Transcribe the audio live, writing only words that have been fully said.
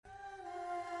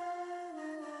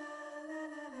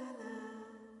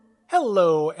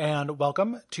Hello and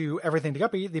welcome to Everything to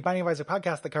Guppy, the Binding of Isaac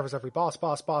podcast that covers every boss,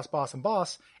 and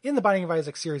boss in the Binding of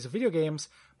Isaac series of video games.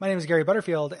 My name is Gary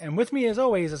Butterfield, and with me as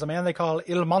always is a man they call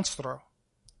Il Monstro.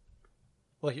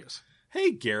 Will Hughes. Hey,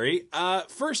 Gary.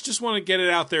 First, just want to get it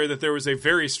out there that there was a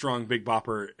very strong Big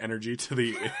Bopper energy to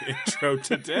the intro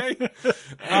today.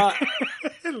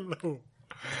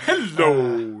 Hello,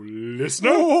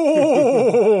 listener.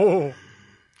 Oh!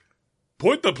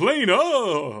 Point the plane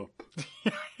up.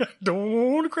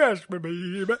 Don't crash me,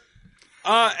 baby.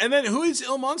 And then who is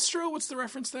Il Monstro? What's the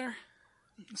reference there?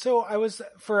 So I was,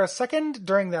 for a second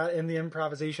during that in the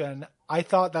improvisation, I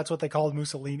thought that's what they called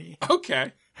Mussolini.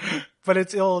 Okay. But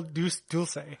it's Il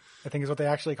Dulce, I think is what they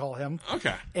actually call him.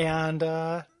 Okay. And,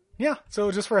 yeah,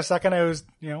 so just for a second I was,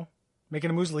 making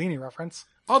a Mussolini reference.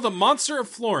 Oh, the Monster of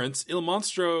Florence, Il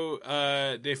Monstro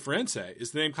de Firenze,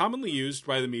 is the name commonly used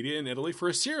by the media in Italy for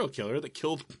a serial killer that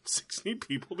killed 16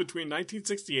 people between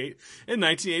 1968 and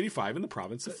 1985 in the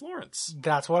province of Florence.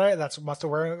 That's must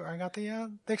have where I got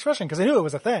the expression, because I knew it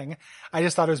was a thing. I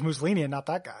just thought it was Mussolini and not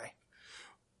that guy.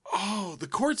 Oh, the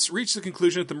courts reached the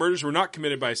conclusion that the murders were not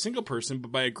committed by a single person,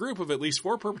 but by a group of at least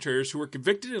 4 perpetrators who were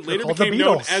convicted and later became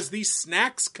known as the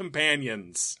Snacks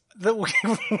Companions. Wait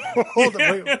up.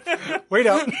 Wait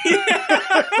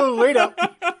up.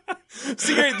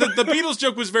 See, the Beatles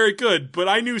joke was very good, but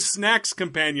I knew Snacks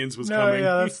Companions was coming.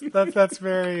 Yeah, that's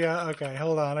very, okay,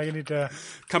 hold on, I need to...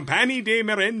 Compagni de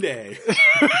merende.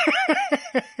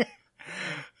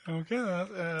 Okay,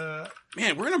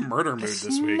 man, we're in a murder mood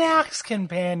this week. Snacks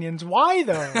Companions. Why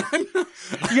though?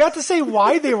 You have to say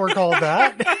why they were called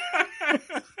that.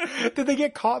 Did they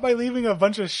get caught by leaving a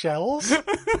bunch of shells?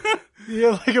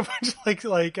 Yeah, like a bunch of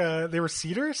like they were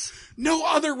cedars? No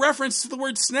other reference to the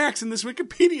word snacks in this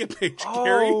Wikipedia page,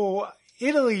 Gary. Oh,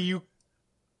 Italy, you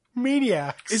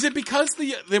maniacs. Is it because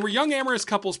they were young amorous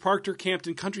couples parked or camped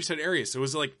in countryside areas? So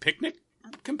was it like picnic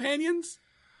companions?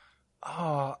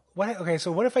 Oh, what? Okay,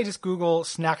 so what if I just Google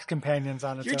Snacks Companions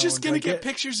on its own? You're just going to get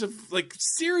pictures of, like,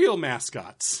 cereal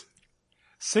mascots.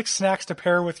 6 snacks to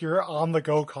pair with your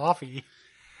on-the-go coffee.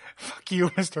 Fuck you,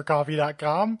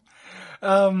 MrCoffee.com.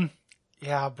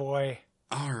 Yeah, boy.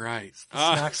 All right.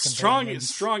 Snacks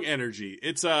strong energy.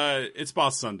 It's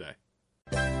Boss Sunday.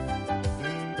 There's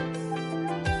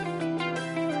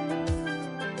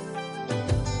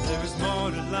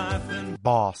more to life than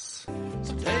boss.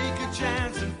 So take a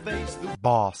chance and face the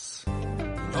boss.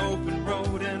 An open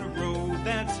road and a road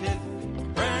that's hit. A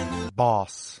brand new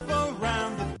boss.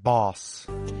 around the Boss.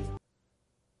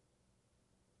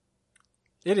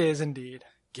 It is indeed.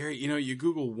 Gary, you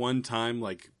Google one time,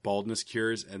 like, baldness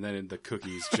cures, and then the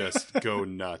cookies just go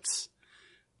nuts.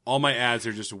 All my ads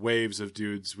are just waves of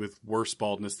dudes with worse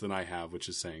baldness than I have, which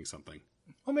is saying something.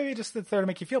 Well, maybe just it's there to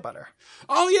make you feel better.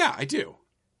 Oh, yeah, I do.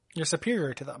 You're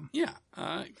superior to them. Yeah.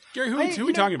 Gary, who are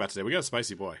we talking about today? We got a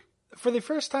spicy boy. For the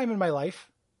first time in my life,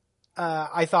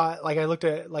 I thought, like, I looked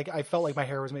at, like, I felt like my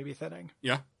hair was maybe thinning.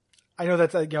 Yeah. I know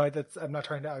that's, I'm not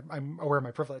trying to, I'm aware of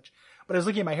my privilege, but I was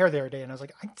looking at my hair the other day and I was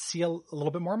like, I see a little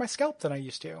bit more of my scalp than I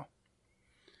used to.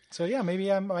 So yeah,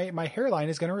 maybe my hairline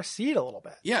is going to recede a little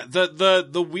bit. Yeah.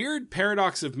 The weird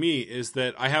paradox of me is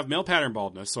that I have male pattern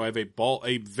baldness. So I have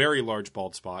a very large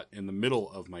bald spot in the middle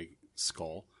of my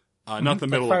skull. Not the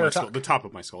middle of my skull, the top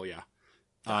of my skull. Yeah.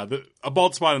 A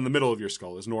bald spot in the middle of your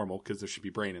skull is normal because there should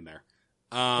be brain in there.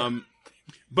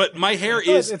 But my hair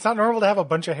is, it's not normal to have a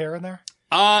bunch of hair in there.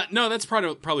 No, that's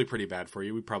probably pretty bad for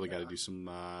you. We probably got to do some,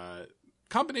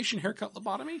 combination haircut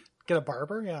lobotomy. Get a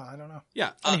barber? Yeah, I don't know.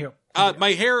 Yeah. Anywho.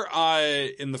 My hair,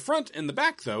 in the front and the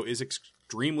back though is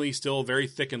extremely still very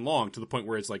thick and long to the point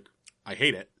where it's like, I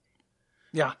hate it.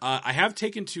 Yeah. I have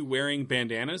taken to wearing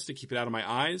bandanas to keep it out of my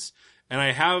eyes. And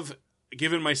I have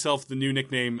given myself the new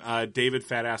nickname, David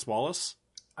Fat Ass Wallace.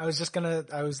 I was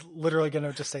literally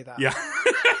gonna just say that. Yeah.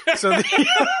 So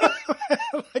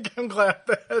like, I'm glad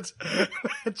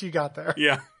that you got there.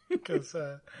 Yeah. Because,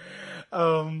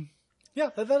 yeah,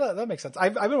 that makes sense.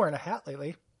 I've been wearing a hat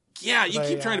lately. Yeah, you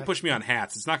keep trying to push me on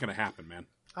hats. It's not going to happen, man.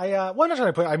 I'm not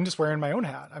trying to I'm just wearing my own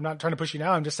hat. I'm not trying to push you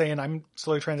now. I'm just saying I'm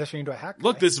slowly transitioning into a hat guy.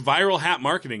 Look, this viral hat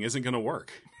marketing isn't going to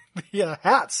work. Yeah,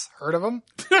 hats. Heard of them?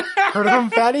 Heard of them,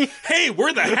 fatty? Hey,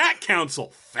 we're the Hat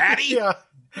Council, fatty. Yeah.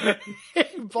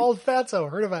 Bald fatso.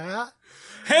 Heard of a hat?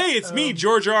 Hey, it's me,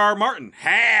 George R.R. Martin.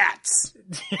 Hats.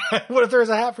 What if there's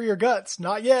a hat for your guts?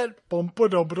 Not yet.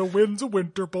 Bump-a-dump-a, winds of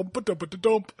winter.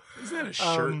 Bump-a-dump-a-dump. Is that a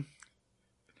shirt?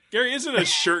 Gary, isn't a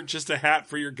shirt just a hat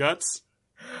for your guts?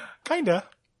 Kinda.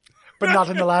 But not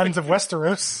in the lands of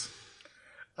Westeros.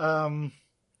 Yeah. All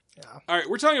right,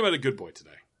 we're talking about a good boy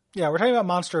today. Yeah, we're talking about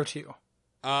Monstro 2.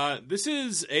 This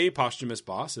is a posthumous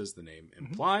boss, as the name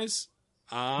implies.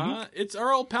 It's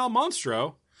our old pal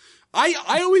Monstro.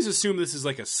 I always assume this is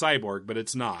like a cyborg, but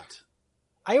it's not.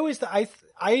 I always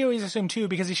assume too,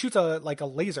 because he shoots a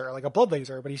laser, like a blood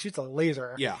laser, but he shoots a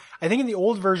laser. Yeah. I think in the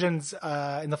old versions,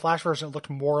 in the Flash version, it looked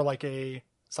more like a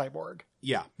cyborg.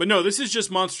 Yeah. But no, this is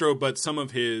just Monstro, but some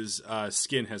of his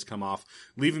skin has come off,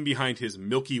 leaving behind his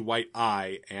milky white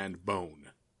eye and bone.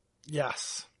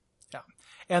 Yes. Yeah.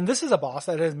 And this is a boss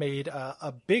that has made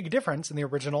a big difference in the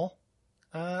original,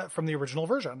 from the original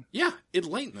version. Yeah.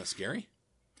 Enlighten us, Gary.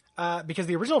 Because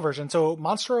the original version, so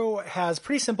Monstro has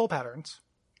pretty simple patterns.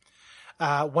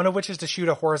 One of which is to shoot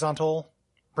a horizontal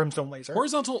brimstone laser.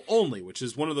 Horizontal only, which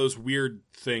is one of those weird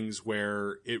things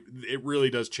where it really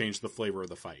does change the flavor of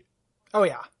the fight. Oh,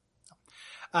 yeah.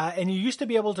 And you used to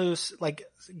be able to like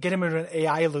get him into an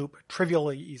AI loop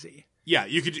trivially easy. Yeah,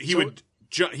 you could. He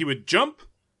would jump,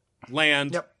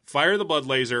 land, fire the blood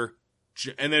laser,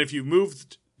 and then if you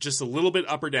moved just a little bit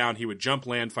up or down, he would jump,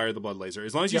 land, fire the blood laser.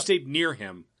 As long as you stayed near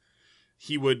him,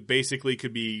 he would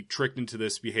could be tricked into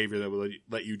this behavior that would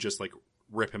let you just like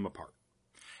rip him apart.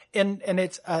 And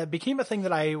it's became a thing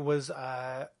that I was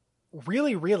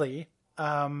really, really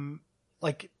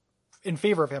like in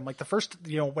favor of him. Like the first,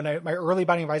 when my early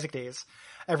Binding of Isaac days,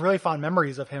 I have really fond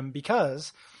memories of him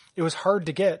because it was hard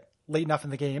to get late enough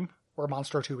in the game where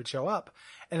Monstro 2 would show up.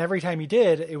 And every time he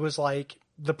did, it was like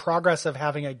the progress of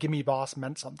having a gimme boss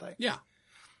meant something. Yeah.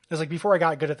 It was like before I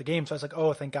got good at the game, so I was like,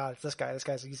 oh, thank God it's this guy. This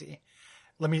guy's easy.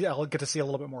 I'll get to see a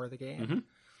little bit more of the game. Mm-hmm.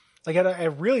 Like I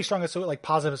had really strong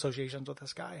positive associations with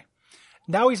this guy.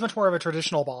 Now he's much more of a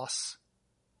traditional boss,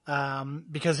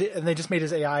 because they just made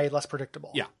his AI less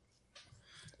predictable. Yeah.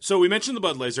 So we mentioned the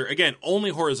blood laser again, only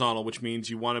horizontal, which means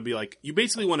you want to be like you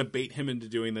basically want to bait him into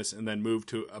doing this and then move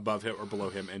to above him or below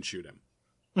him and shoot him.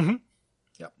 Mm-hmm.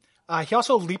 Yeah. He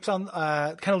also leaps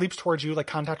towards you, like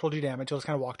contact will do damage. He'll just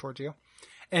kind of walk towards you,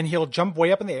 and he'll jump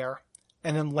way up in the air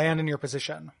and then land in your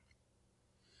position.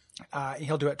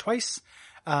 He'll do it twice,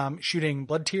 shooting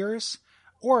blood tears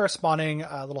or spawning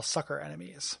little sucker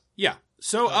enemies. Yeah.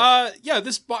 So,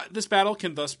 this battle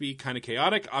can thus be kind of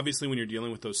chaotic. Obviously, when you're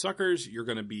dealing with those suckers, you're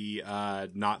going to be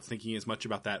not thinking as much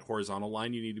about that horizontal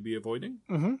line you need to be avoiding.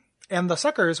 Mm-hmm. And the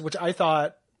suckers, which I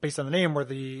thought, based on the name, were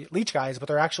the leech guys, but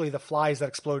they're actually the flies that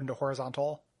explode into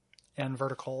horizontal and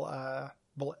vertical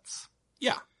bullets.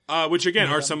 Yeah. Which, again,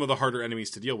 are some of the harder enemies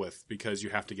to deal with because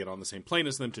you have to get on the same plane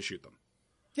as them to shoot them.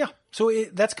 Yeah. So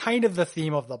that's kind of the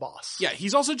theme of the boss. Yeah.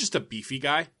 He's also just a beefy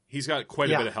guy. He's got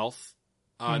quite a bit of health.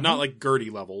 Not like Gertie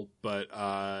level,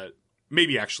 but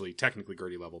maybe actually technically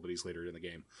Gertie level, but he's later in the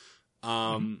game.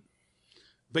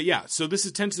 But yeah, so this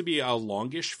tends to be a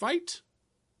longish fight.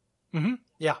 Mm-hmm.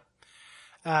 Yeah.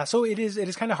 So it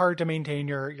is kind of hard to maintain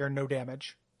your no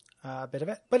damage bit of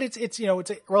it, but it's a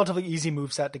relatively easy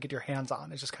moveset to get your hands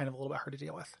on. It's just kind of a little bit hard to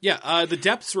deal with. Yeah. The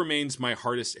depths remains my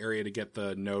hardest area to get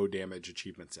the no damage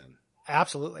achievements in.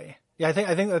 Absolutely. Yeah. I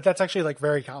think that's actually like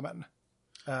very common.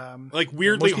 Like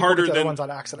weirdly harder than ones on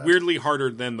accident. Weirdly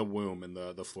harder than the womb and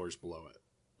the floors below it.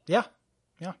 Yeah.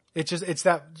 Yeah. It's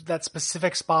that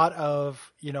specific spot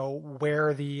of,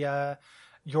 where the,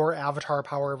 your avatar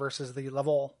power versus the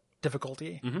level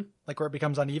difficulty, like where it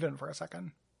becomes uneven for a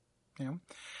second, Yeah.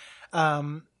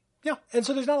 And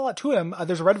so there's not a lot to him.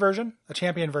 There's a red version, a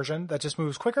champion version that just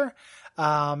moves quicker,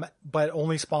 but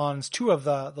only spawns 2 of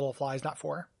the little flies, not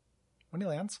 4 when he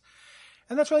lands.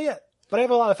 And that's really it. But I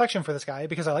have a lot of affection for this guy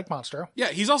because I like Monstro. Yeah,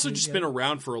 he's also just been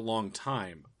around for a long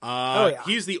time.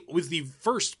 He's was the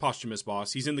first posthumous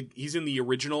boss. He's in the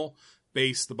original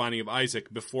base, The Binding of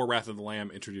Isaac, before Wrath of the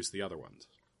Lamb introduced the other ones.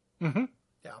 Mm-hmm.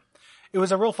 Yeah, it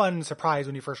was a real fun surprise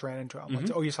when you first ran into him.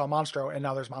 Like, you saw Monstro, and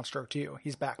now there's Monstro 2.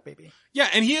 He's back, baby. Yeah,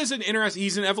 and he is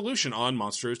he's an evolution on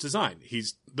Monstro's design.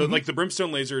 He's the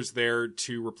brimstone laser is there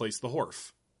to replace the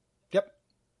Horf.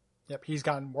 Yep, he's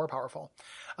gotten more powerful.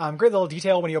 Great little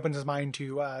detail when he opens his mind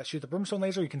to shoot the brimstone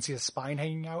laser. You can see his spine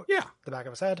hanging out. Yeah. The back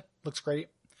of his head. Looks great.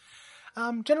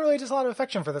 Generally, just a lot of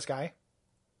affection for this guy.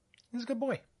 He's a good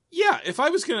boy. Yeah, if I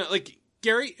was going to,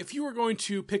 Gary, if you were going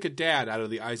to pick a dad out of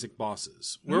the Isaac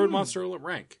bosses, where would Monstro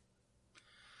rank?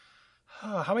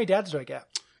 How many dads do I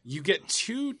get? You get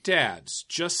 2 dads,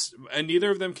 and neither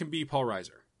of them can be Paul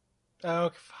Reiser.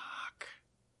 Oh, fuck.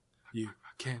 You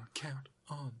can count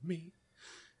on me.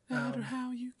 No matter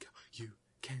how you go, you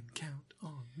can count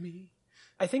on me.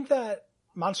 I think that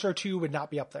Monstro 2 would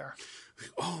not be up there.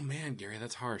 Oh, man, Gary,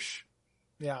 that's harsh.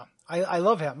 Yeah, I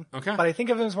love him. Okay. But I think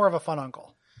of him as more of a fun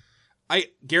uncle.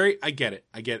 Gary, I get it.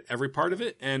 I get every part of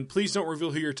it. And please don't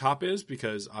reveal who your top is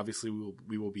because obviously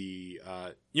we will be,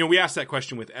 we ask that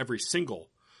question with every single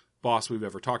boss we've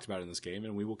ever talked about in this game,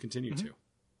 and we will continue to.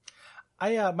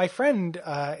 My friend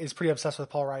is pretty obsessed with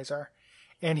Paul Reiser.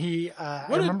 And he, what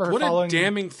I remember what following. a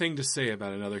damning thing to say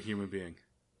about another human being.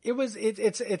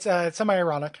 It's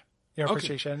semi-ironic,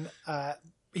 appreciation. Okay.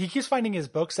 He keeps finding his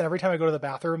books, and every time I go to the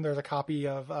bathroom, there's a copy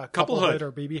of Couplehood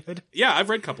or Babyhood. Yeah, I've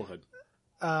read Couplehood.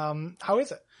 How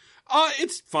is it?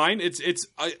 It's fine. It's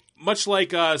much like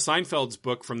Seinfeld's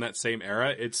book from that same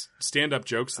era. It's stand-up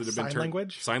jokes that have been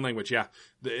turned sign language. Yeah,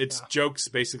 it's jokes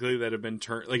basically that have been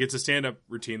turned. Like it's a stand-up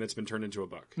routine that's been turned into a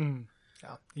book.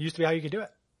 Yeah, it used to be how you could do it.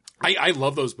 I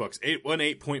love those books.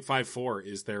 818.54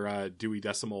 is their Dewey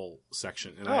Decimal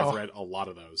section, and I've read a lot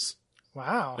of those.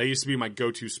 Wow. That used to be my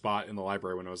go-to spot in the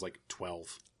library when I was like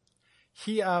 12.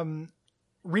 He,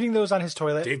 reading those on his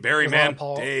toilet. Dave Berryman.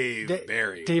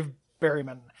 Dave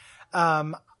Berryman.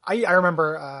 I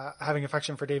remember having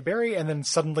affection for Dave Barry, and then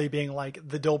suddenly being like,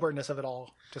 the Dilbertness of it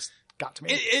all just got to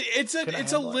me. It's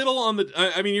a little on the...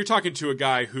 I mean, you're talking to a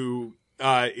guy who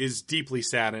is deeply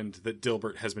saddened that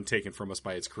Dilbert has been taken from us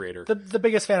by its creator. The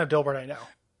biggest fan of Dilbert I know.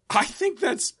 I think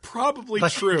that's probably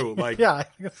true. Like, yeah, I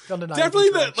think it's undeniable.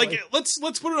 Definitely let's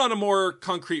put it on a more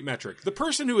concrete metric. The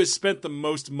person who has spent the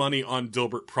most money on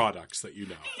Dilbert products that you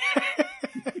know.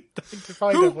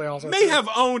 Who may have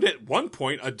owned at one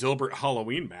point a Dilbert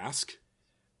Halloween mask.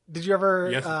 Did you ever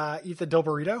eat the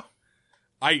Dilburrito?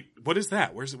 What is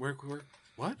that? Where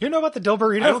what? You know about the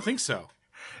Dilburrito? I don't think so.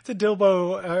 It's a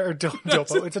Dilbo or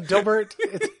Dilbo. It's a Dilbert.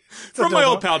 It's from my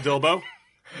old pal Dilbo.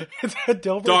 It's a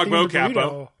Dilbert Dogmo Capo.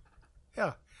 Burrito.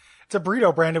 Yeah. It's a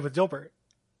burrito branded with Dilbert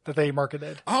that they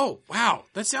marketed. Oh, wow.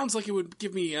 That sounds like it would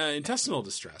give me intestinal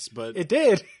distress, but it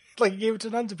did. Like, it gave it to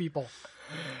tons of people.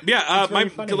 Yeah,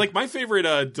 my favorite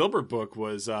Dilbert book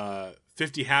was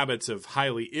 50 Habits of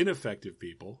Highly Ineffective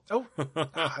People. Oh,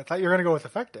 I thought you were going to go with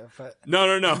effective. But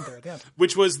no.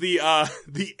 Which was the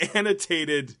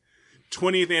annotated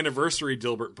 20th anniversary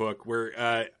Dilbert book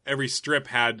where every strip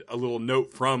had a little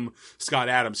note from Scott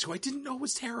Adams, who I didn't know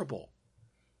was terrible.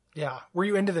 Yeah. Were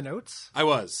you into the notes? I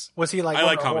was. Was he like, I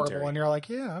like commentary. Horrible? And you're like,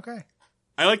 yeah, okay.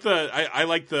 I like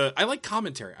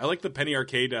commentary. I like the Penny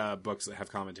Arcade books that have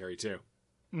commentary too.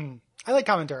 I like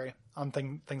commentary on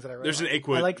things that I read. There's an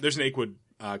Akewood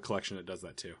collection that does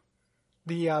that too.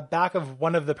 The back of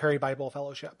one of the Perry Bible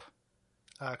Fellowship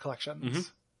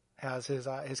collections has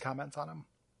his comments on them.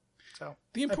 So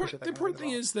the important thing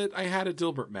is that I had a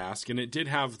Dilbert mask, and it did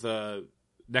have the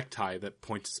necktie that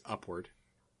points upward.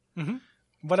 Mm-hmm.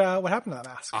 What happened to that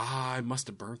mask? I must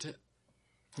have burnt it.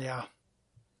 Yeah.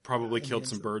 Probably killed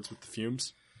some birds with the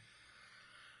fumes.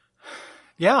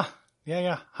 Yeah.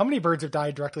 How many birds have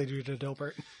died directly due to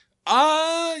Dilbert?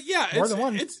 Yeah. More than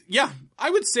one. I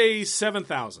would say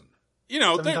 7,000.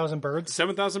 7,000 birds?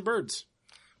 7,000 birds.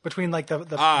 Between like the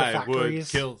factories. I would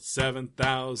kill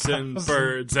 7,000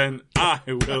 birds, and I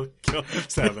will kill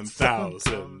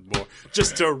 7,000 more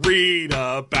just to read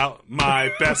about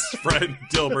my best friend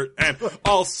Dilbert and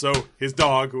also his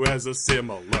dog who has a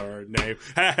similar name.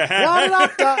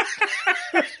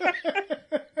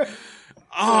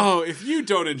 Oh, if you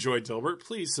don't enjoy Dilbert,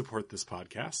 please support this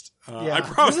podcast. I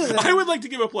promise. I would like to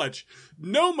give a pledge.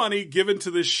 No money given to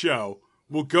this show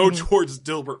will go towards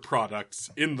Dilbert products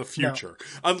in the future.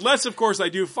 No. Unless, of course, I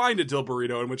do find a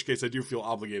Dilburrito, in which case I do feel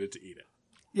obligated to eat it.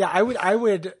 Yeah, I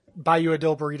would buy you a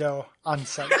Dilburrito on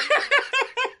site.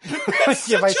 That's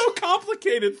such a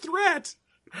complicated threat.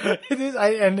 It is,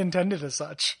 and intended as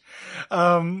such.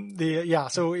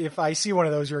 So if I see one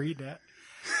of those, you're eating it.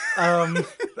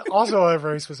 Also a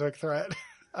very specific threat.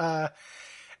 But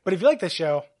if you like this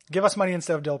show, give us money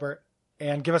instead of Dilbert,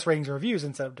 and give us ratings and reviews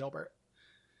instead of Dilbert.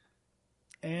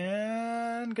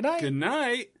 And good night. Good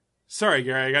night. Sorry,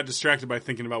 Gary, I got distracted by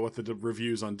thinking about what the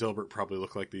reviews on Dilbert probably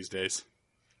look like these days.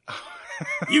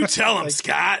 You tell him,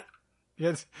 Scott.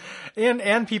 Yes,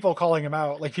 and people calling him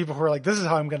out, like people who are like, "This is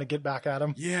how I'm going to get back at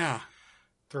him." Yeah.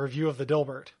 The review of the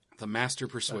Dilbert. The Master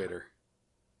Persuader.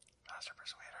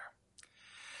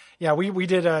 Yeah, we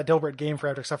did a Dilbert game for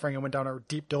Abject Suffering and went down a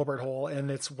deep Dilbert hole,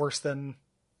 and it's worse than.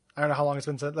 I don't know how long it's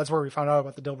been since. That's where we found out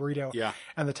about the Dilburrito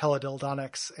and the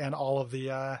teledildonics and all of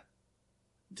the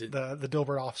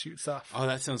Dilbert offshoot stuff. Oh,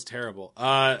 that sounds terrible.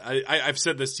 I've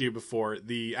said this to you before.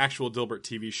 The actual Dilbert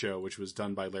TV show, which was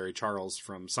done by Larry Charles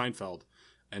from Seinfeld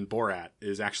and Borat,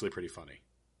 is actually pretty funny.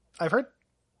 I've heard.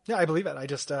 Yeah, I believe it. I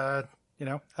just, have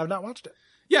not watched it.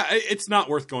 Yeah, it's not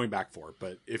worth going back for.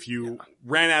 But if you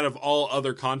ran out of all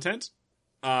other content,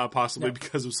 possibly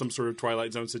because of some sort of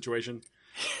Twilight Zone situation...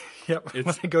 Yep, when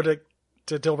I go to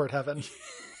Dilbert heaven.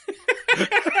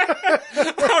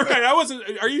 All right, I wasn't.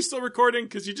 Are you still recording?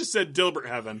 Because you just said Dilbert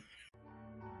heaven.